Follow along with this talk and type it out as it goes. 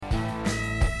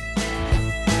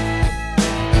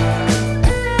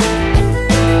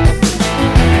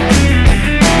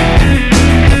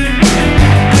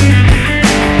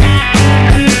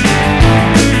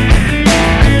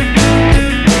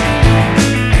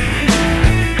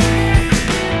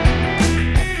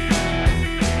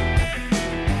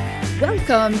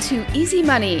Welcome to Easy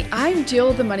Money. I'm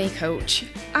Jill, the money coach.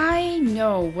 I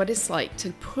know what it's like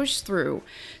to push through,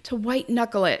 to white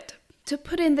knuckle it, to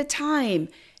put in the time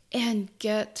and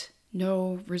get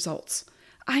no results.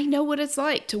 I know what it's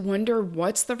like to wonder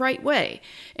what's the right way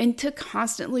and to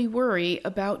constantly worry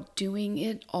about doing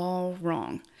it all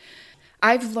wrong.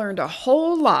 I've learned a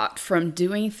whole lot from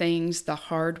doing things the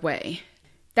hard way.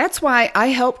 That's why I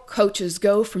help coaches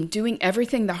go from doing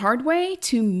everything the hard way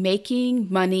to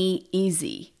making money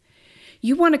easy.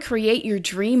 You want to create your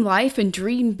dream life and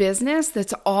dream business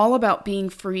that's all about being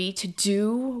free to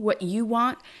do what you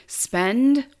want,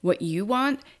 spend what you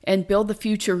want, and build the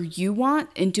future you want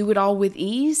and do it all with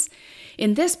ease?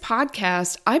 In this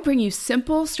podcast, I bring you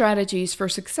simple strategies for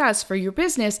success for your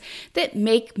business that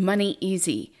make money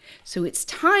easy. So it's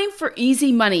time for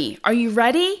Easy Money. Are you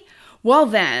ready? Well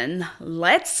then,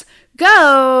 let's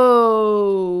go!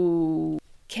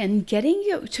 Can getting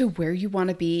you to where you want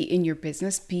to be in your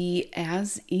business be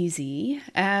as easy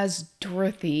as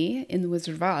Dorothy in The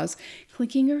Wizard of Oz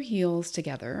clinking her heels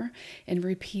together and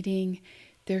repeating,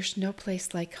 "There's no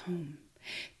place like home.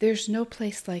 There's no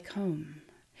place like home.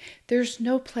 There's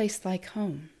no place like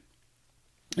home."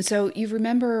 So you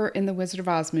remember in the Wizard of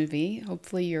Oz movie,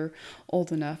 hopefully you're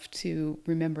old enough to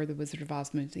remember the Wizard of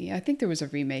Oz movie. I think there was a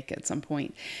remake at some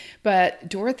point. But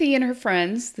Dorothy and her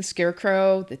friends, the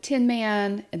Scarecrow, the Tin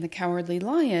Man, and the Cowardly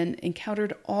Lion,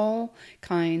 encountered all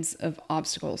kinds of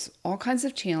obstacles, all kinds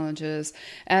of challenges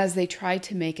as they tried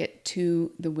to make it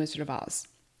to the Wizard of Oz.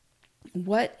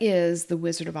 What is the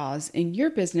Wizard of Oz in your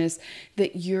business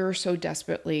that you're so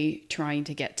desperately trying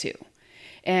to get to?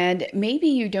 And maybe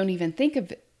you don't even think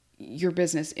of your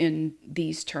business in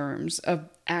these terms of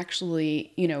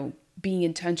actually, being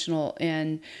intentional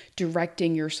and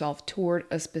directing yourself toward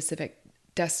a specific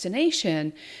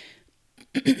destination.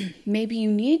 Maybe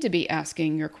you need to be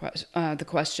asking the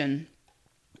question,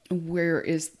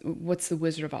 what's the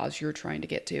Wizard of Oz you're trying to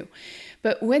get to?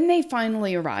 But when they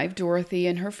finally arrived, Dorothy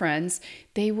and her friends,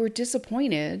 they were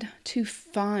disappointed to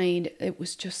find it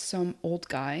was just some old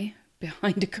guy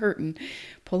behind a curtain,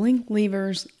 pulling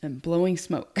levers and blowing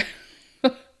smoke.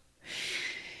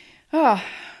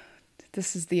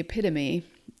 This is the epitome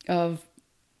of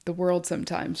the world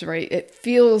sometimes, right? It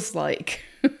feels like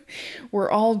we're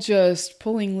all just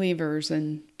pulling levers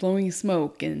and blowing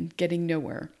smoke and getting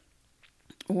nowhere.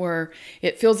 Or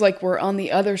it feels like we're on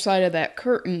the other side of that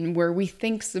curtain where we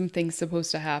think something's supposed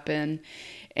to happen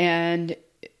and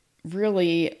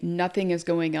really nothing is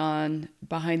going on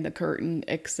behind the curtain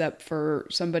except for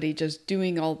somebody just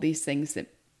doing all these things that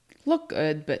look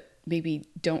good, but maybe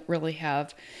don't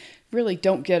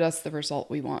get us the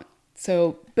result we want.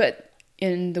 So, but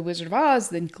in The Wizard of Oz,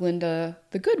 then Glinda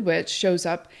the Good Witch shows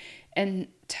up and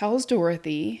tells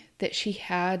Dorothy that she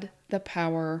had the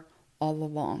power all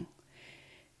along.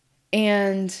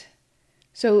 And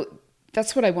so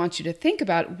that's what I want you to think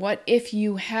about. What if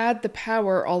you had the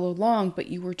power all along, but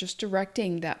you were just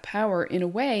directing that power in a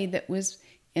way that was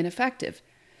ineffective?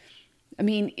 I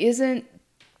mean, isn't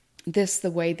this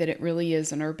the way that it really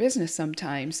is in our business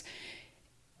sometimes?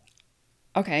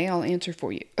 Okay, I'll answer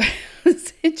for you.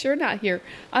 Since you're not here,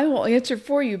 I will answer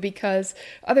for you because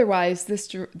otherwise this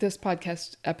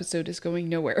podcast episode is going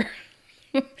nowhere.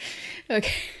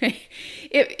 Okay.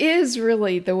 It is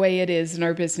really the way it is in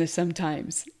our business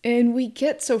sometimes. And we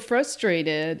get so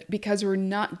frustrated because we're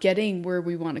not getting where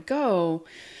we want to go.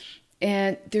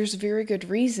 And there's a very good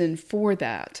reason for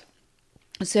that.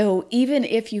 So even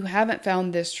if you haven't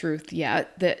found this truth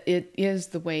yet, that it is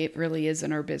the way it really is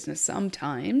in our business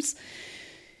sometimes,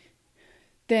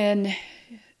 then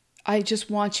I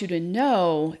just want you to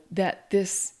know that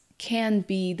this can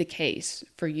be the case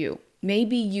for you.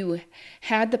 Maybe you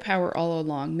had the power all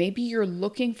along. Maybe you're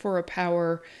looking for a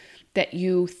power that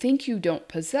you think you don't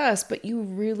possess, but you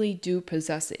really do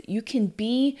possess it. You can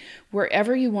be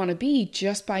wherever you want to be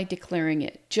just by declaring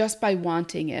it, just by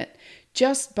wanting it,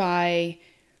 just by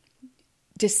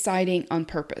deciding on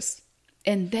purpose.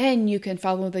 And then you can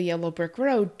follow the yellow brick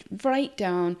road right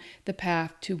down the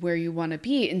path to where you want to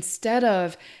be instead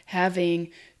of having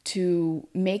to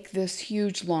make this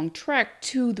huge long trek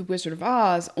to the Wizard of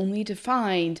Oz only to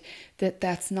find that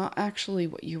that's not actually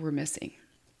what you were missing.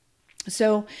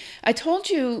 So I told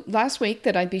you last week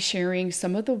that I'd be sharing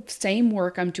some of the same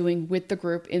work I'm doing with the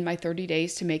group in my 30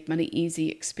 Days to Make Money Easy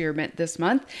experiment this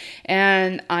month.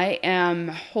 And I am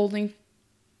holding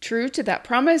true to that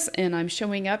promise, and I'm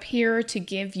showing up here to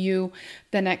give you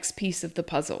the next piece of the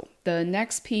puzzle, the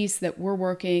next piece that we're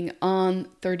working on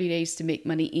 30 Days to Make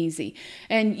Money Easy.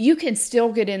 And you can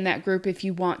still get in that group if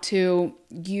you want to.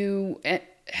 You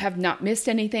have not missed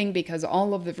anything because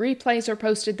all of the replays are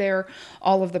posted there,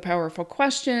 all of the powerful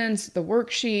questions, the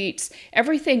worksheets,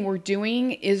 everything we're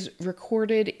doing is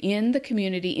recorded in the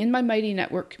community, in my Mighty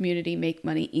Network community, Make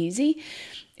Money Easy.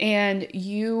 And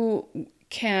you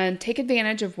can take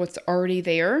advantage of what's already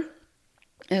there,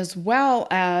 as well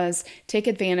as take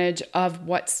advantage of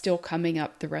what's still coming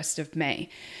up the rest of May.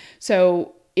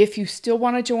 So if you still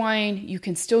want to join, you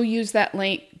can still use that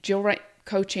link,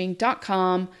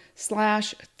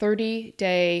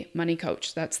 jillwrightcoaching.com/30-day money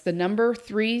coach. That's the number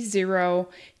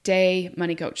 30-day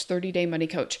money coach, 30-day money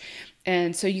coach.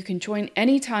 And so you can join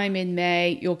anytime in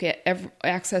May. You'll get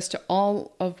access to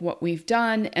all of what we've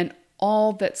done and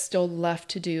all that's still left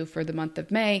to do for the month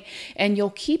of May. And you'll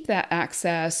keep that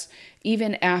access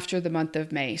even after the month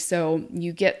of May. So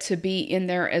you get to be in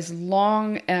there as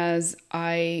long as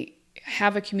I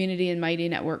have a community in Mighty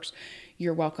Networks.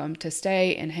 You're welcome to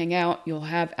stay and hang out. You'll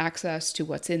have access to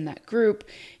what's in that group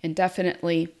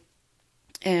indefinitely,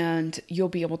 and you'll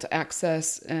be able to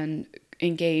access and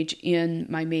engage in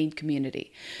my main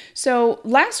community. So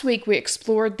last week we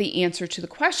explored the answer to the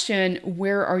question,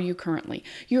 where are you currently?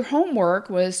 Your homework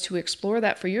was to explore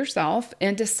that for yourself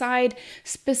and decide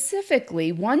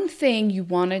specifically one thing you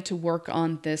wanted to work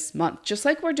on this month. Just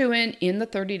like we're doing in the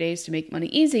 30 days to make money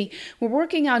easy, we're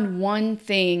working on one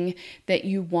thing that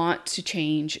you want to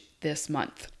change this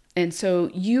month. And so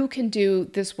you can do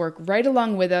this work right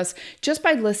along with us just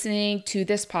by listening to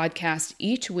this podcast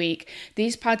each week.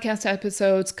 These podcast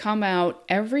episodes come out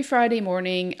every Friday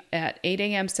morning at 8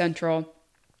 a.m. Central.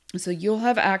 So you'll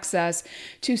have access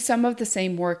to some of the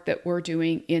same work that we're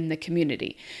doing in the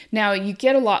community. Now, you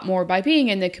get a lot more by being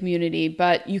in the community,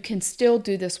 but you can still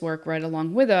do this work right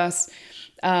along with us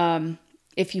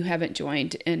if you haven't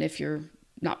joined and if you're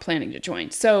not planning to join.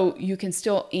 So you can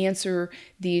still answer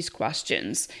these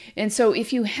questions. And so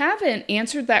if you haven't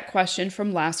answered that question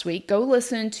from last week, go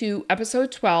listen to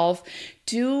episode 12.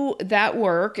 Do that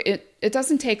work. It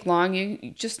doesn't take long. You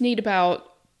just need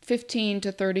about 15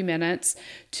 to 30 minutes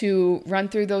to run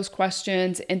through those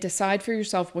questions and decide for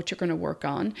yourself what you're going to work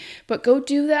on. But go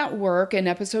do that work in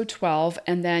episode 12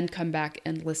 and then come back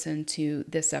and listen to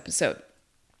this episode.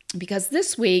 Because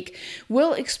this week,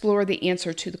 we'll explore the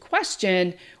answer to the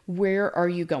question, where are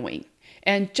you going?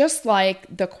 And just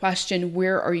like the question,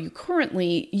 where are you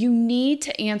currently, you need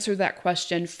to answer that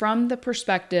question from the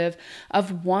perspective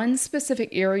of one specific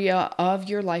area of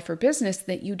your life or business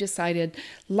that you decided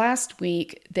last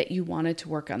week that you wanted to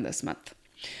work on this month.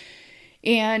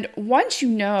 And once you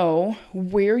know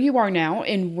where you are now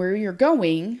and where you're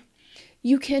going,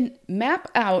 you can map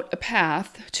out a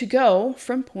path to go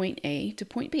from point A to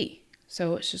point B.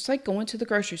 So it's just like going to the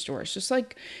grocery store. It's just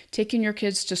like taking your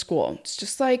kids to school. It's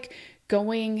just like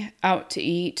going out to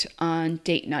eat on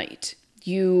date night.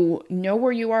 You know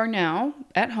where you are now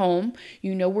at home.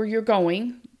 You know where you're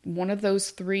going. One of those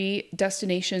 3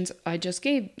 destinations I just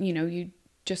gave, you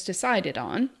just decided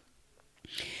on.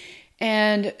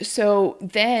 And so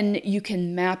then you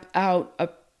can map out a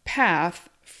path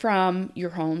from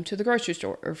your home to the grocery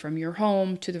store, or from your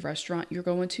home to the restaurant you're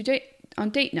going to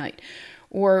on date night,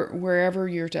 or wherever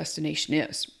your destination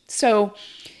is. So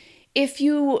if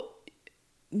you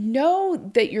know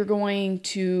that you're going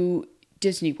to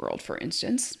Disney World, for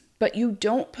instance, but you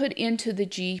don't put into the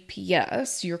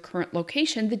GPS your current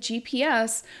location, the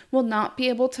GPS will not be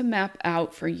able to map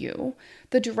out for you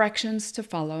the directions to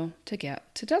follow to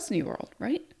get to Disney World,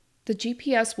 right? The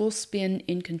GPS will spin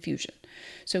in confusion.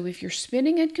 So if you're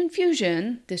spinning in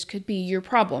confusion, this could be your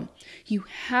problem. You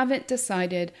haven't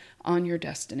decided on your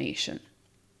destination.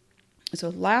 So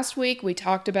last week we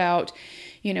talked about,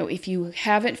 if you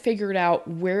haven't figured out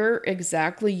where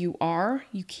exactly you are,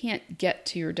 you can't get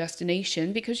to your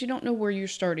destination because you don't know where you're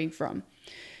starting from.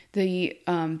 The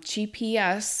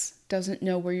GPS doesn't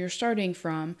know where you're starting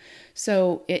from,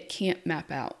 so it can't map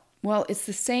out. Well, it's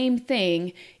the same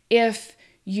thing if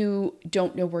you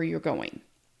don't know where you're going.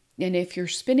 And if you're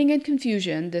spinning in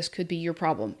confusion, this could be your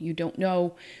problem. You don't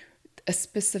know a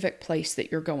specific place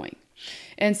that you're going.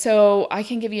 And so I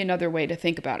can give you another way to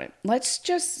think about it. Let's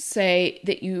say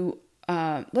that you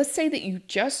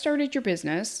just started your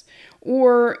business,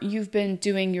 or you've been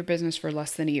doing your business for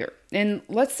less than a year. And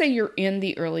let's say you're in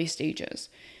the early stages.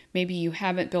 Maybe you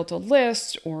haven't built a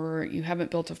list, or you haven't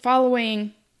built a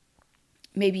following.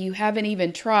 Maybe you haven't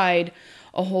even tried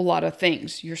a whole lot of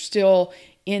things. You're still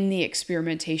in the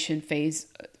experimentation phase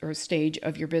or stage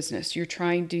of your business. You're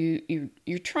trying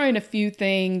a few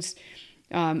things.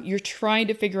 You're trying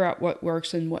to figure out what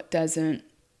works and what doesn't.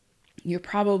 You're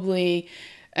probably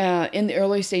in the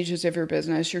early stages of your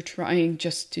business. You're trying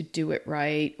just to do it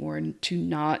right or to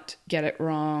not get it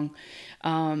wrong.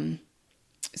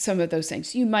 some of those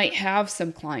things. You might have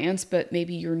some clients, but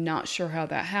maybe you're not sure how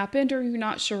that happened, or you're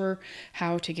not sure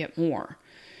how to get more.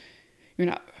 You're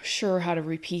not sure how to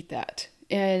repeat that.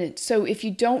 And so if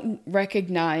you don't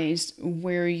recognize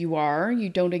where you are, you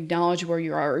don't acknowledge where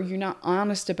you are, or you're not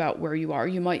honest about where you are,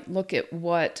 you might look at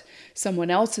what someone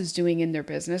else is doing in their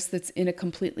business that's in a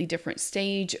completely different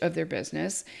stage of their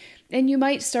business. And you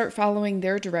might start following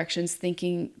their directions,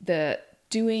 thinking that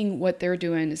doing what they're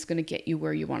doing is going to get you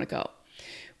where you want to go.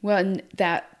 When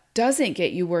that doesn't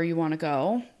get you where you want to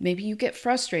go, maybe you get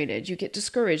frustrated, you get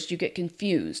discouraged, you get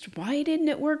confused. Why didn't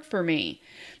it work for me?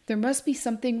 There must be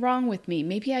something wrong with me.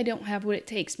 Maybe I don't have what it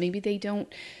takes. Maybe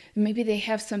they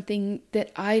have something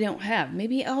that I don't have.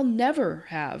 Maybe I'll never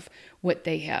have what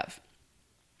they have.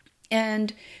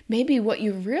 And maybe what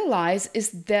you realize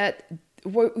is that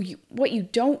what you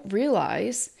don't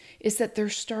realize is that they're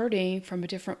starting from a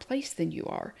different place than you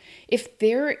are. If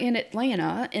they're in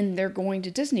Atlanta and they're going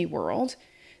to Disney World,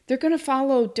 they're going to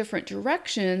follow different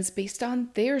directions based on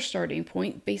their starting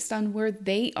point, based on where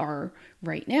they are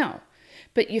right now.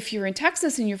 But if you're in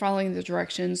Texas and you're following the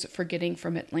directions for getting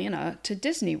from Atlanta to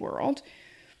Disney World,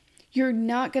 you're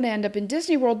not going to end up in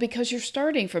Disney World because you're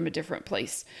starting from a different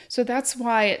place. So that's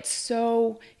why it's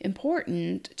so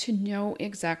important to know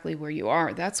exactly where you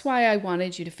are. That's why I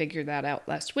wanted you to figure that out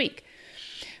last week.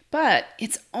 But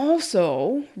it's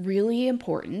also really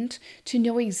important to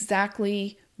know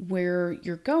exactly where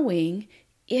you're going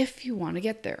if you want to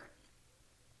get there.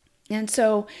 And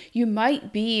so you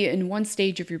might be in one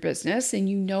stage of your business and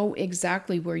you know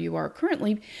exactly where you are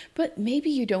currently, but maybe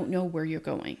you don't know where you're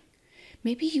going.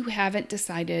 Maybe you haven't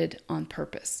decided on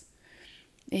purpose.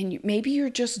 And maybe you're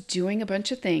just doing a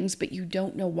bunch of things, but you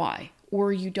don't know why,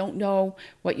 or you don't know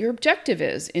what your objective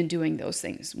is in doing those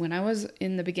things. When I was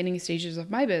in the beginning stages of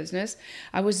my business,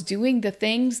 I was doing the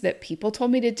things that people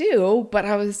told me to do, but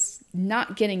I was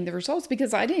not getting the results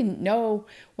because I didn't know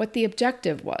what the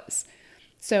objective was.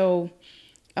 So,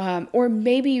 or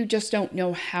maybe you just don't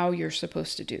know how you're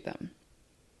supposed to do them.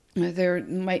 There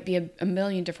might be a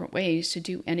million different ways to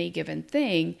do any given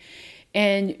thing,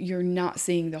 and you're not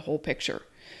seeing the whole picture.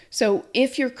 So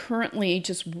if you're currently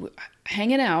just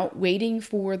hanging out, waiting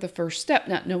for the first step,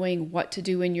 not knowing what to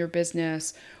do in your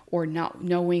business, or not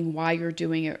knowing why you're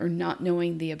doing it, or not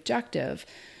knowing the objective,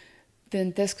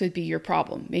 then this could be your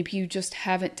problem. Maybe you just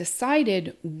haven't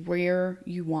decided where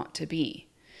you want to be,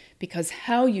 because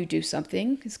how you do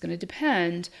something is going to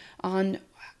depend on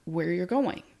where you're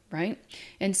going. Right?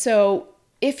 And so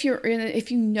if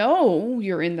you know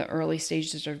you're in the early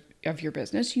stages of your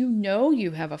business, you know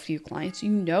you have a few clients,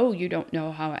 you know you don't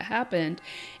know how it happened,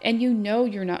 and you know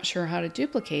you're not sure how to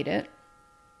duplicate it,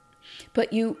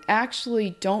 but you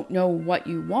actually don't know what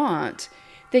you want,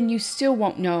 then you still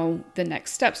won't know the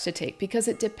next steps to take, because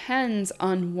it depends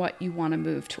on what you want to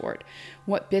move toward.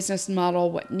 What business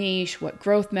model, what niche, what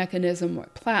growth mechanism,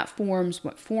 what platforms,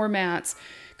 what formats,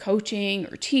 coaching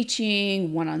or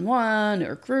teaching, one-on-one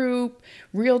or group,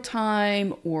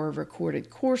 real-time or recorded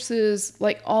courses,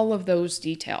 like all of those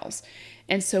details.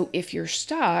 And so if you're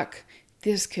stuck,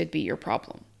 this could be your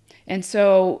problem. And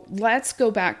so let's go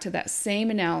back to that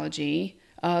same analogy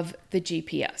of the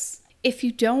GPS. If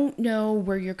you don't know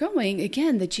where you're going,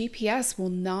 again, the GPS will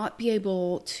not be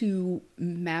able to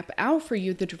map out for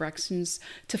you the directions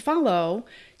to follow,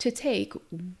 to take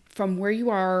from where you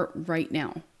are right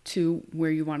now to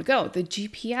where you want to go. The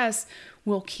GPS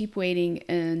will keep waiting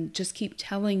and just keep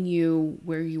telling you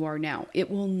where you are now.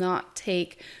 It will not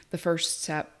take the first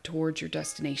step towards your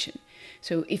destination.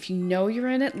 So if you know you're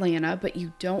in Atlanta, but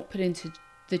you don't put into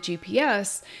the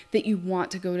GPS that you want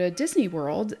to go to Disney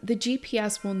World, the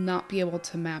GPS will not be able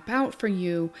to map out for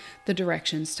you the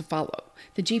directions to follow.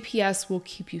 The GPS will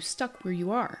keep you stuck where you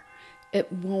are.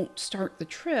 It won't start the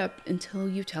trip until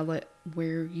you tell it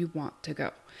where you want to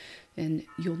go. And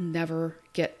you'll never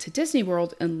get to Disney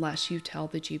World unless you tell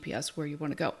the GPS where you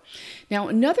want to go. Now,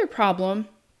 another problem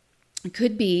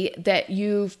could be that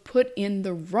you've put in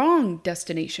the wrong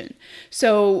destination.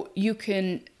 So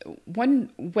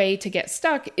one way to get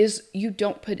stuck is you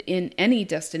don't put in any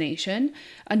destination.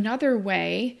 Another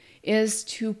way is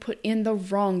to put in the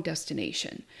wrong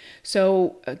destination.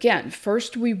 So again,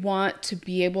 first we want to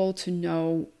be able to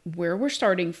know where we're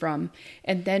starting from,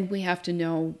 and then we have to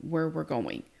know where we're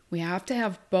going. We have to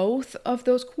have both of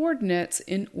those coordinates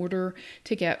in order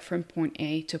to get from point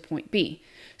A to point B.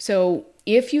 So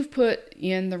if you've put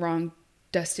in the wrong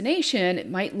destination, it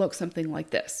might look something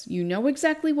like this. You know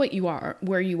exactly where you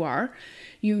are,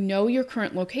 you know your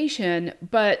current location,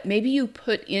 but maybe you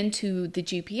put into the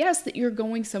GPS that you're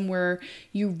going somewhere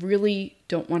you really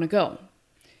don't want to go.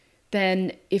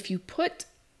 Then if you put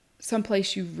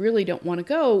someplace you really don't want to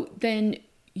go, then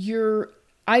you're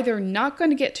either not going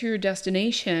to get to your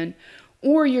destination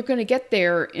or you're going to get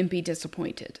there and be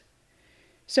disappointed.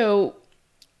 So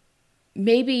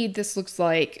maybe this looks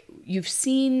like you've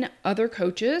seen other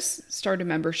coaches start a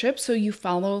membership, so you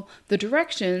follow the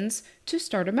directions to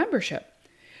start a membership.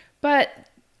 But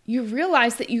you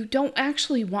realize that you don't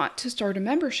actually want to start a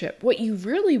membership. What you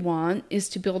really want is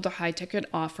to build a high ticket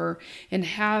offer and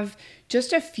have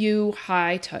just a few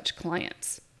high touch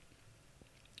clients.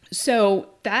 So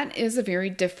that is a very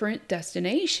different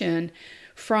destination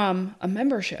from a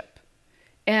membership.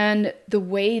 And the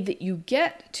way that you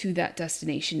get to that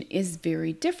destination is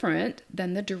very different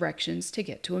than the directions to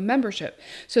get to a membership.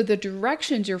 So the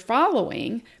directions you're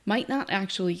following might not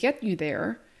actually get you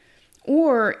there,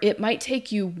 or it might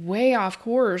take you way off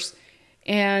course,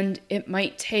 and it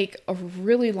might take a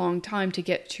really long time to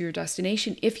get to your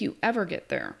destination if you ever get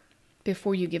there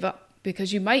before you give up,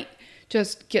 because you might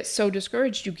just get so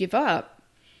discouraged you give up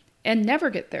and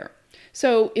never get there.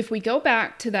 So if we go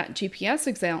back to that GPS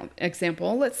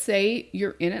example, let's say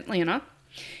you're in Atlanta,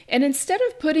 and instead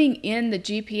of putting in the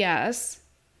GPS,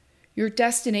 your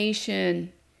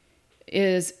destination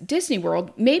is Disney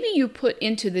World, maybe you put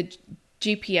into the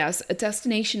GPS a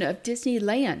destination of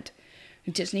Disneyland.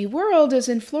 Disney World is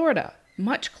in Florida,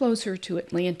 much closer to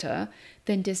Atlanta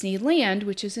than Disneyland,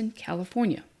 which is in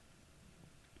California.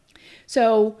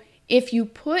 So if you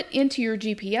put into your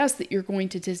GPS that you're going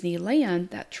to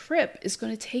Disneyland, that trip is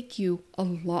going to take you a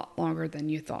lot longer than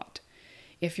you thought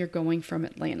if you're going from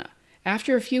Atlanta.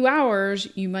 After a few hours,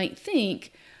 you might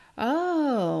think,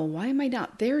 oh, why am I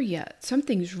not there yet?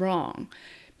 Something's wrong.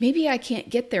 Maybe I can't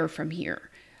get there from here.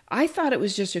 I thought it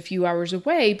was just a few hours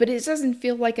away, but it doesn't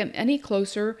feel like I'm any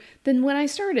closer than when I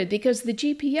started because the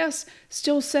GPS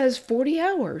still says 40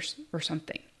 hours or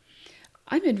something.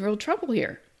 I'm in real trouble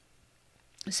here.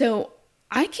 So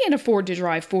I can't afford to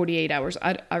drive 48 hours.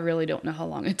 I really don't know how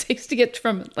long it takes to get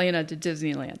from Atlanta to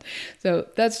Disneyland. So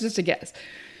that's just a guess.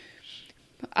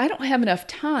 I don't have enough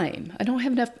time. I don't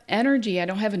have enough energy. I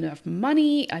don't have enough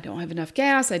money. I don't have enough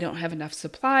gas. I don't have enough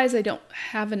supplies. I don't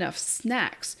have enough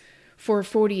snacks for a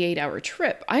 48-hour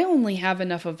trip. I only have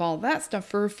enough of all that stuff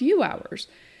for a few hours.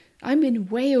 I'm in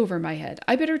way over my head.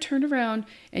 I better turn around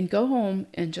and go home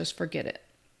and just forget it.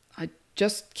 I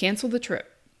just cancel the trip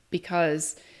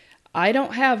because I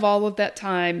don't have all of that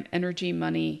time, energy,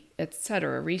 money,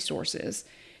 etc., resources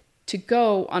to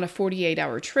go on a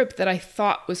 48-hour trip that I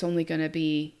thought was only going to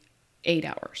be 8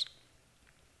 hours.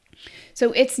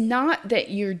 So it's not that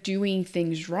you're doing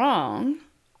things wrong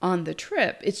on the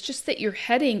trip. It's just that you're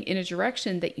heading in a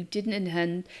direction that you didn't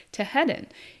intend to head in.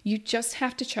 You just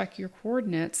have to check your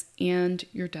coordinates and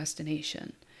your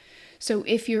destination. So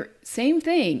if same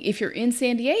thing, if you're in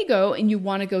San Diego and you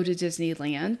want to go to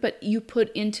Disneyland, but you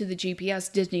put into the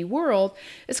GPS Disney World,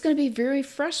 it's going to be very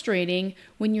frustrating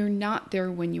when you're not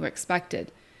there when you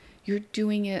expected. You're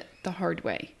doing it the hard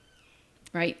way,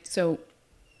 right? So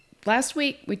last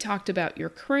week we talked about your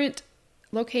current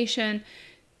location.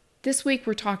 This week,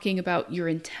 we're talking about your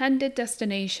intended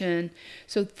destination.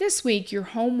 So this week, your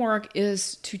homework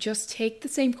is to just take the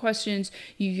same questions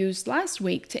you used last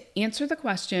week to answer the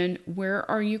question, where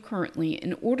are you currently?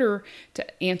 In order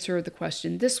to answer the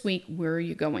question this week, where are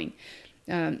you going?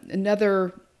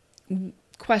 Another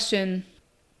question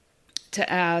to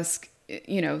ask,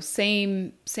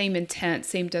 same intent,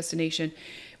 same destination.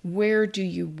 Where do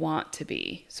you want to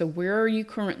be? So where are you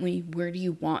currently? Where do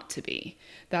you want to be?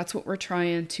 That's what we're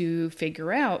trying to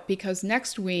figure out, because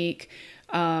next week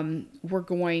we're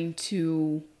going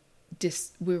to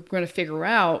figure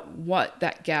out what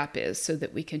that gap is so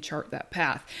that we can chart that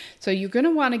path. So you're going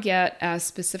to want to get as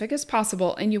specific as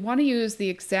possible, and you want to use the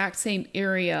exact same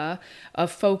area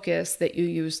of focus that you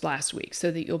used last week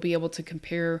so that you'll be able to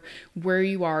compare where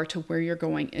you are to where you're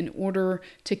going in order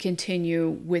to continue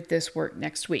with this work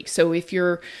next week. So if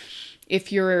you're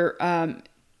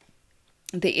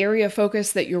the area of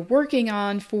focus that you're working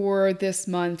on for this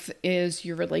month is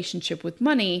your relationship with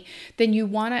money, then you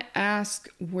want to ask,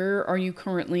 where are you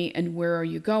currently and where are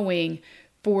you going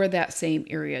for that same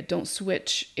area? Don't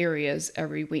switch areas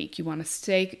every week. You want to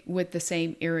stay with the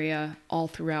same area all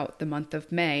throughout the month of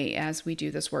May as we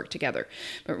do this work together.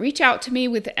 But reach out to me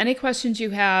with any questions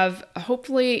you have.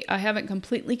 Hopefully, I haven't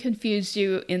completely confused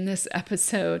you in this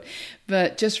episode,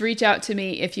 but just reach out to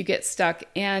me if you get stuck,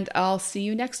 and I'll see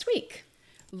you next week.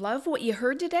 Love what you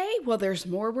heard today? Well, there's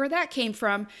more where that came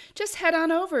from. Just head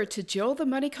on over to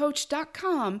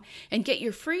JillTheMoneyCoach.com and get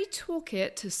your free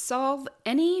toolkit to solve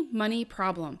any money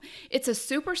problem. It's a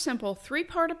super simple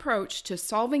 3-part approach to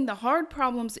solving the hard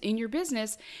problems in your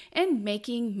business and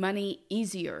making money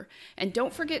easier. And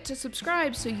don't forget to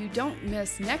subscribe so you don't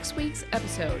miss next week's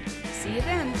episode. See you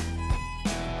then.